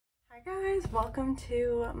guys, welcome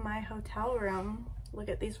to my hotel room. Look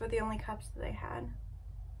at these, were the only cups that they had.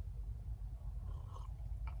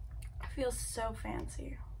 It feels so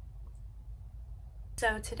fancy.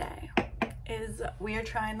 So today we are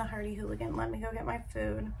trying the Hearty Hooligan. Let me go get my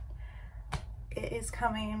food. It is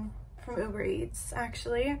coming from Uber Eats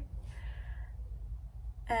actually,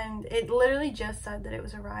 and it literally just said that it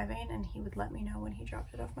was arriving and he would let me know when he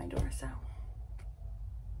dropped it off my door, so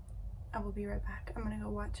I will be right back. I'm gonna go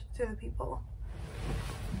watch through the people.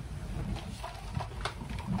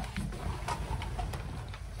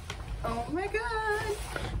 Oh my god.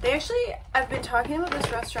 I've been talking about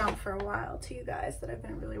this restaurant for a while to you guys, that I've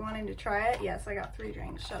been really wanting to try it. Yes, I got 3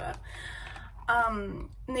 drinks, shut up.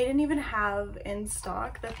 They didn't even have in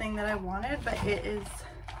stock the thing that I wanted, but it is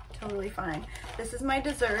totally fine. This is my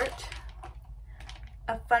dessert,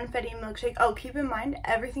 a funfetti milkshake. Oh, keep in mind,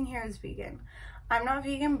 everything here is vegan. I'm not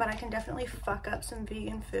vegan, but I can definitely fuck up some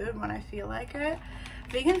vegan food when I feel like it.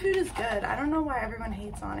 Vegan food is good. I don't know why everyone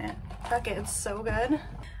hates on it. Fuck it, it's so good.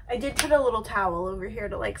 I did put a little towel over here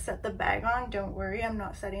to like set the bag on. Don't worry, I'm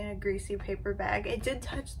not setting a greasy paper bag. It did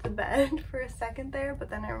touch the bed for a second there, but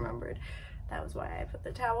then I remembered that was why I put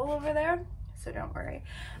the towel over there. So don't worry.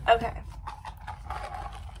 Okay.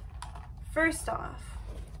 First off,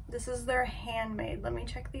 this is their handmade. Let me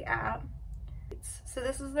check the app. So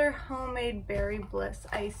this is their homemade berry bliss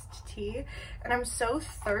iced tea, and I'm so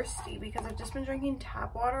thirsty because I've just been drinking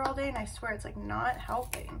tap water all day and I swear it's like not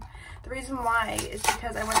helping. The reason why is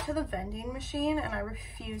because I went to the vending machine and I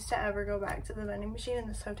refuse to ever go back to the vending machine in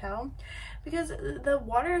this hotel because the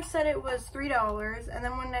water said it was $3, and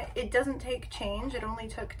then when it doesn't take change, it only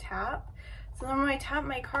took tap. So then when I tapped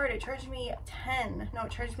my card, it charged me it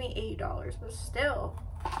charged me $8, but still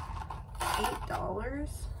 $8.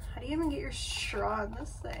 How do you even get your straw in this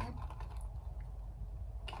thing?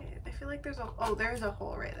 Okay, I feel like there's a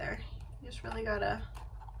hole right there. You just really gotta,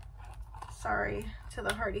 sorry to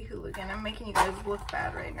the Hearty Hooligan. I'm making you guys look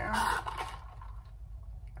bad right now.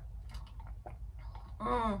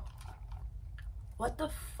 What the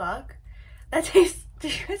fuck? That tastes,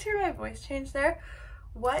 did you guys hear my voice change there?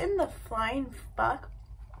 What in the flying fuck?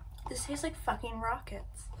 This tastes like fucking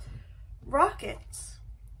rockets. Rockets.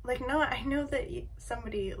 Like, no, I know that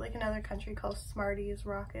somebody, like another country, calls Smarties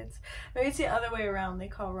rockets. Maybe it's the other way around. They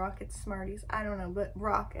call rockets Smarties. I don't know, but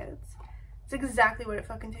rockets. It's exactly what it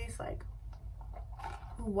fucking tastes like.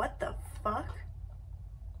 What the fuck?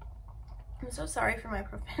 I'm so sorry for my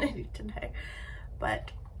profanity today, but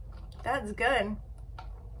that's good.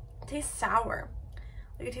 It tastes sour.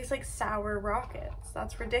 Like, it tastes like sour rockets.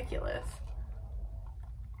 That's ridiculous.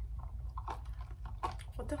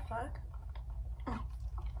 What the fuck?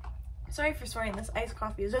 Sorry for swearing, this iced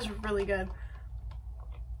coffee is just really good.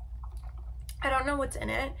 I don't know what's in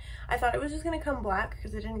it. I thought it was just gonna come black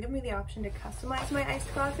because it didn't give me the option to customize my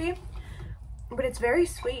iced coffee, but it's very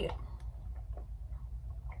sweet.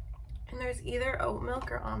 And there's either oat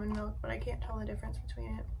milk or almond milk, but I can't tell the difference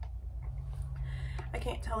between it. I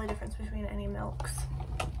can't tell the difference between any milks.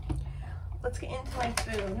 Let's get into my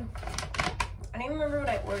food. I don't even remember what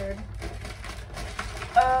I ordered.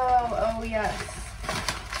 Oh yes.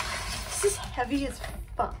 This is heavy as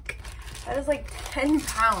fuck. That is like 10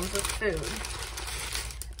 pounds of food.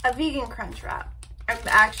 A vegan crunch wrap. I've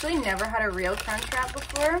actually never had a real crunch wrap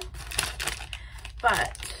before,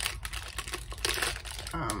 but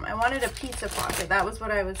I wanted a pizza pocket. That was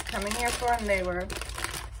what I was coming here for, and they were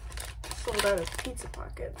sold out of pizza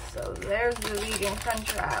pockets. So there's the vegan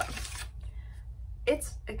crunch wrap.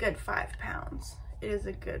 It's a good 5 pounds. It is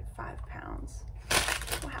a good 5 pounds.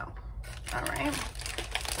 Wow. All right.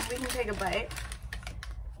 We can take a bite.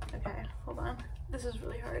 Okay, hold on. This is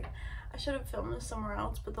really hard. I should have filmed this somewhere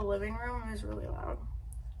else, but the living room is really loud.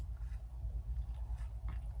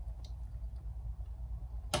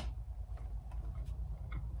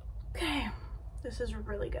 Okay, this is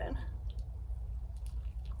really good.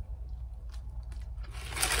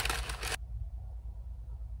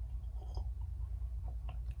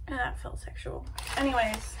 And that felt sexual.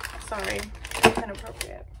 Anyways, sorry,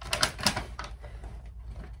 inappropriate.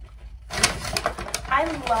 I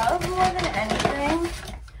love more than anything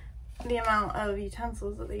the amount of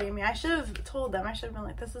utensils that they gave me. I should have told them. I should have been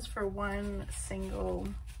like, this is for one single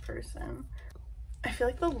person. I feel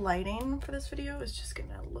like the lighting for this video is just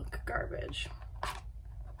gonna look garbage.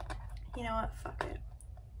 You know what? Fuck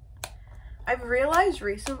it. I've realized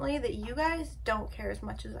recently that you guys don't care as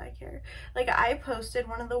much as I care. Like, I posted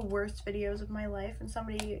one of the worst videos of my life and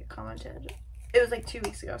somebody commented, it was like 2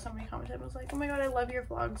 weeks ago, somebody commented and was like, oh my god, I love your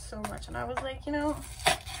vlogs so much. And I was like, you know,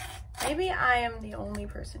 Maybe I am the only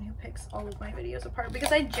person who picks all of my videos apart,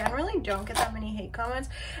 because I generally don't get that many hate comments,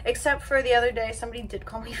 except for the other day somebody did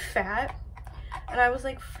call me fat. And I was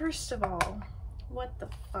like, first of all, what the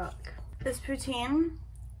fuck? This poutine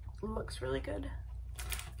looks really good.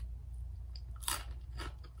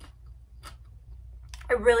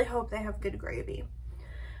 I really hope they have good gravy.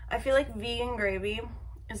 I feel like vegan gravy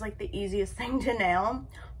is like the easiest thing to nail,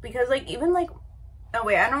 because like even like, oh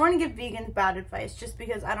wait, I don't want to give vegans bad advice just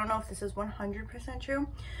because I don't know if this is 100% true,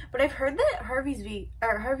 but I've heard that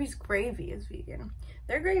Harvey's gravy is vegan.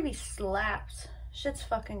 Their gravy slaps. Shit's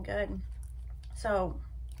fucking good. So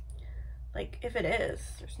like if it is,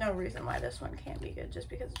 there's no reason why this one can't be good just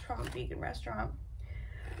because it's from a vegan restaurant.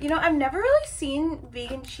 You know, I've never really seen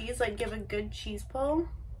vegan cheese like give a good cheese pull,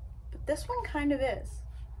 but this one kind of is.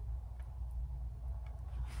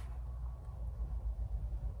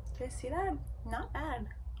 Do you see that? Not bad.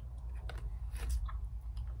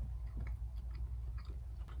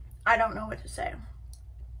 I don't know what to say.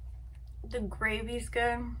 The gravy's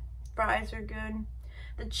good, fries are good.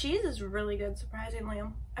 The cheese is really good, surprisingly.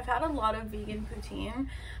 I've had a lot of vegan poutine.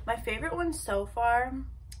 My favorite one so far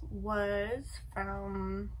was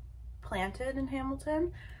from Planted in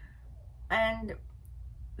Hamilton, and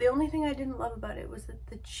the only thing I didn't love about it was that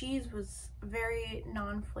the cheese was very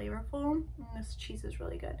non-flavorful, and this cheese is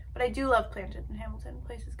really good. But I do love Planted in Hamilton. The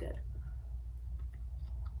place is good.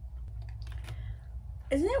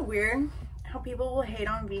 Isn't it weird how people will hate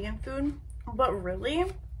on vegan food, but really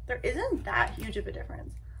there isn't that huge of a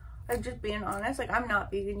difference? Like, just being honest, like, I'm not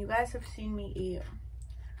vegan. You guys have seen me eat.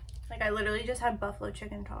 Like, I literally just had buffalo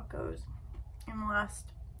chicken tacos in the last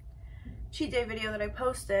cheat day video that I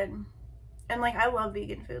posted. And like, I love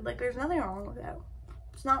vegan food. Like, there's nothing wrong with it.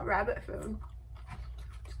 It's not rabbit food.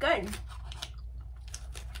 It's good.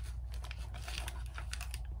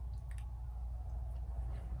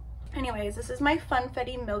 Anyways, this is my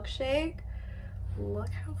Funfetti milkshake. Look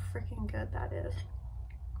how freaking good that is.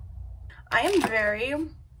 I am very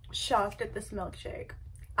shocked at this milkshake.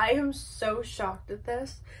 I am so shocked at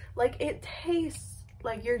this. Like, it tastes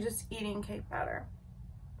like you're just eating cake batter.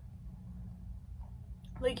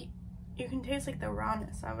 Like, you can taste like the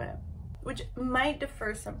rawness of it, which might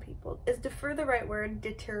deter some people. Is deter the right word?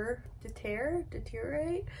 Deteriorate?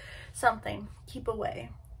 Something. Keep away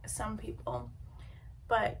some people.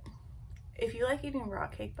 But if you like eating raw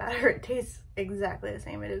cake batter, it tastes exactly the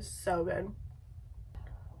same. It is so good.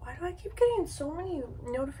 Why do I keep getting so many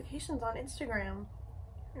notifications on Instagram?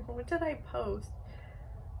 What did I post?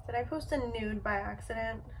 Did I post a nude by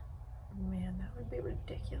accident? Man, that would be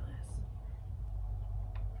ridiculous.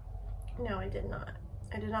 No, I did not.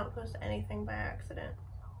 I did not post anything by accident.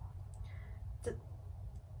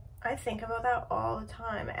 I think about that all the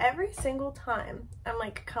time. Every single time I'm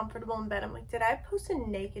like comfortable in bed, I'm like, did I post a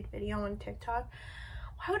naked video on TikTok?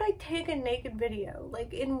 Why would I take a naked video?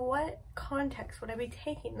 Like, in what context would I be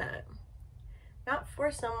taking that? Not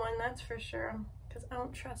for someone, that's for sure. Because I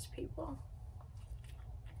don't trust people.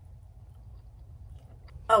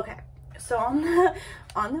 Okay, so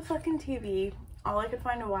on the fucking TV, all I could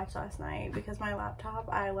find to watch last night, because my laptop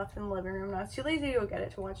I left in the living room and I was too lazy to go get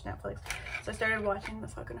it to watch Netflix. So I started watching the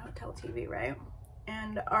fucking hotel TV, right?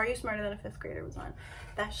 And Are You Smarter Than a Fifth Grader was on.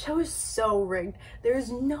 That show is so rigged.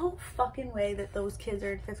 There's no fucking way that those kids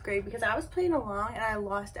are in 5th grade, because I was playing along and I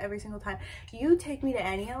lost every single time. You take me to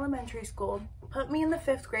any elementary school, put me in the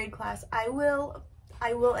 5th grade class, I will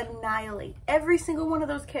annihilate every single one of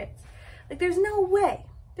those kids. Like, there's no way.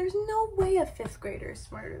 There's no way a 5th grader is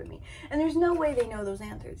smarter than me. And there's no way they know those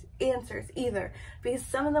answers either, because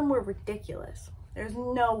some of them were ridiculous. There's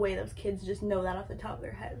no way those kids just know that off the top of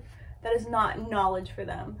their head. That is not knowledge for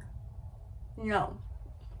them. No.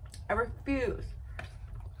 I refuse.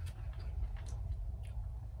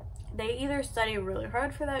 They either study really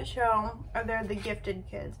hard for that show, or they're the gifted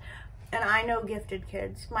kids. And I know gifted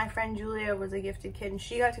kids. My friend Julia was a gifted kid, and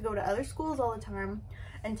she got to go to other schools all the time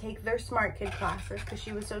and take their smart kid classes because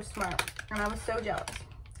she was so smart. And I was so jealous.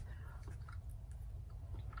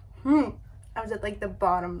 I was at like the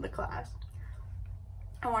bottom of the class.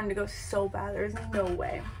 I wanted to go so bad. There's no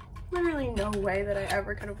way. Literally no way that I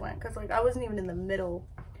ever could have went, because like I wasn't even in the middle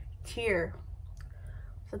tier.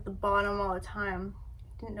 I was at the bottom all the time.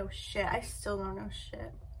 Didn't know shit. I still don't know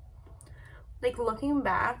shit. Like, looking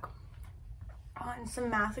back on some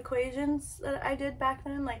math equations that I did back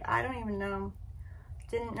then, like, I don't even know.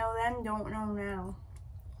 Didn't know then, don't know now.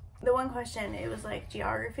 The one question, it was like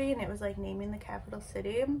geography, and it was like naming the capital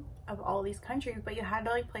city of all these countries, but you had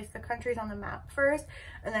to like place the countries on the map first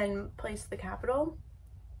and then place the capital.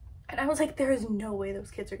 And I was like, there is no way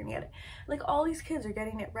those kids are gonna get it. Like, all these kids are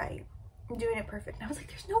getting it right. doing it perfect. And I was like,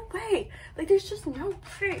 there's no way. Like, there's just no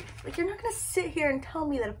way. Like, you're not gonna sit here and tell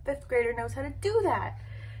me that a 5th grader knows how to do that.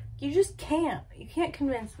 You just can't. You can't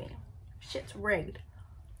convince me. Shit's rigged.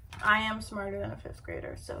 I am smarter than a 5th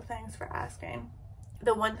grader, so thanks for asking.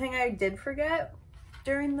 The one thing I did forget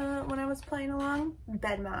during when I was playing along,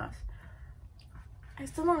 bed mass. I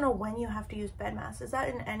still don't know when you have to use bed mass. Is that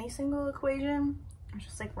in any single equation? Or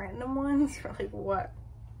just like random ones? Or like what?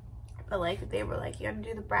 But like they were like, you have to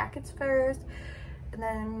do the brackets first, and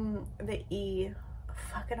then the E.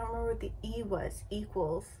 Fuck, I don't remember what the E was.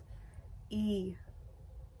 Equals. E.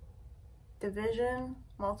 Division,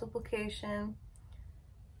 multiplication.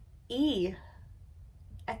 E.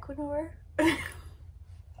 Equinor.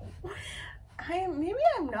 Maybe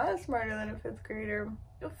I'm not smarter than a 5th grader. What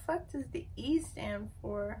the fuck does the E stand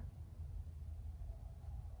for?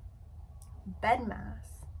 Bed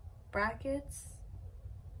mass. Brackets.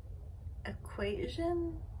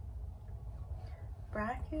 Equation.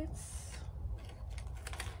 Brackets.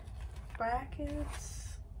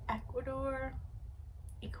 Ecuador.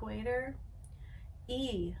 Equator.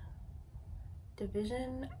 E.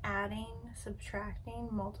 Division, adding, subtracting,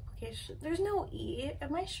 multiplication. There's no E.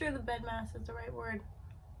 Am I sure the bed mass is the right word?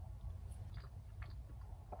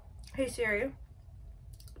 Hey Siri.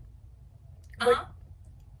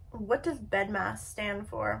 What does bed mass stand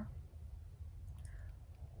for?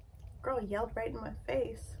 Girl yelled right in my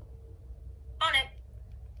face. On it.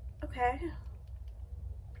 Okay.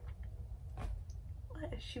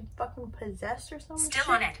 What, is she fucking possessed or something?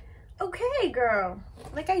 Still on it. Okay, girl.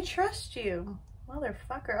 Like, I trust you.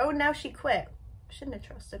 Motherfucker. Oh, now she quit. Shouldn't have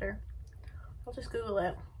trusted her. I'll just Google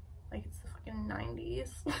it. Like it's the fucking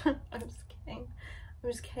 90s. I'm just kidding.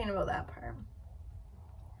 I'm just kidding about that part.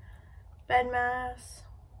 Bed mass.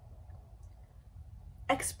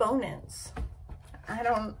 Exponents. I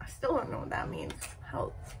still don't know what that means.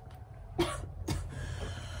 Help.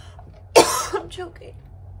 I'm choking.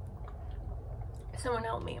 Someone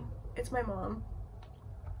help me. It's my mom.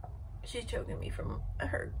 She's choking me from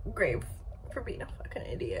her grave for being a fucking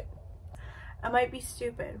idiot. I might be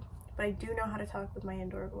stupid, but I do know how to talk with my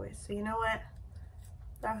indoor voice. So you know what?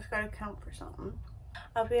 That's gotta count for something.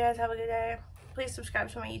 I hope you guys have a good day. Please subscribe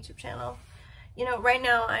to my YouTube channel. You know, right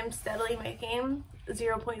now I'm steadily making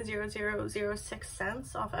 0.0006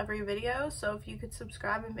 cents off every video. So if you could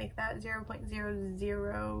subscribe and make that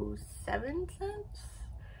 0.007 cents,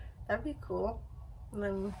 that'd be cool. And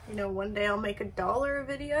then, you know, one day I'll make $1 a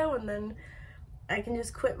video, and then I can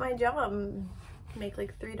just quit my job and make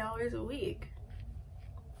like $3 a week.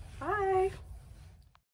 Bye.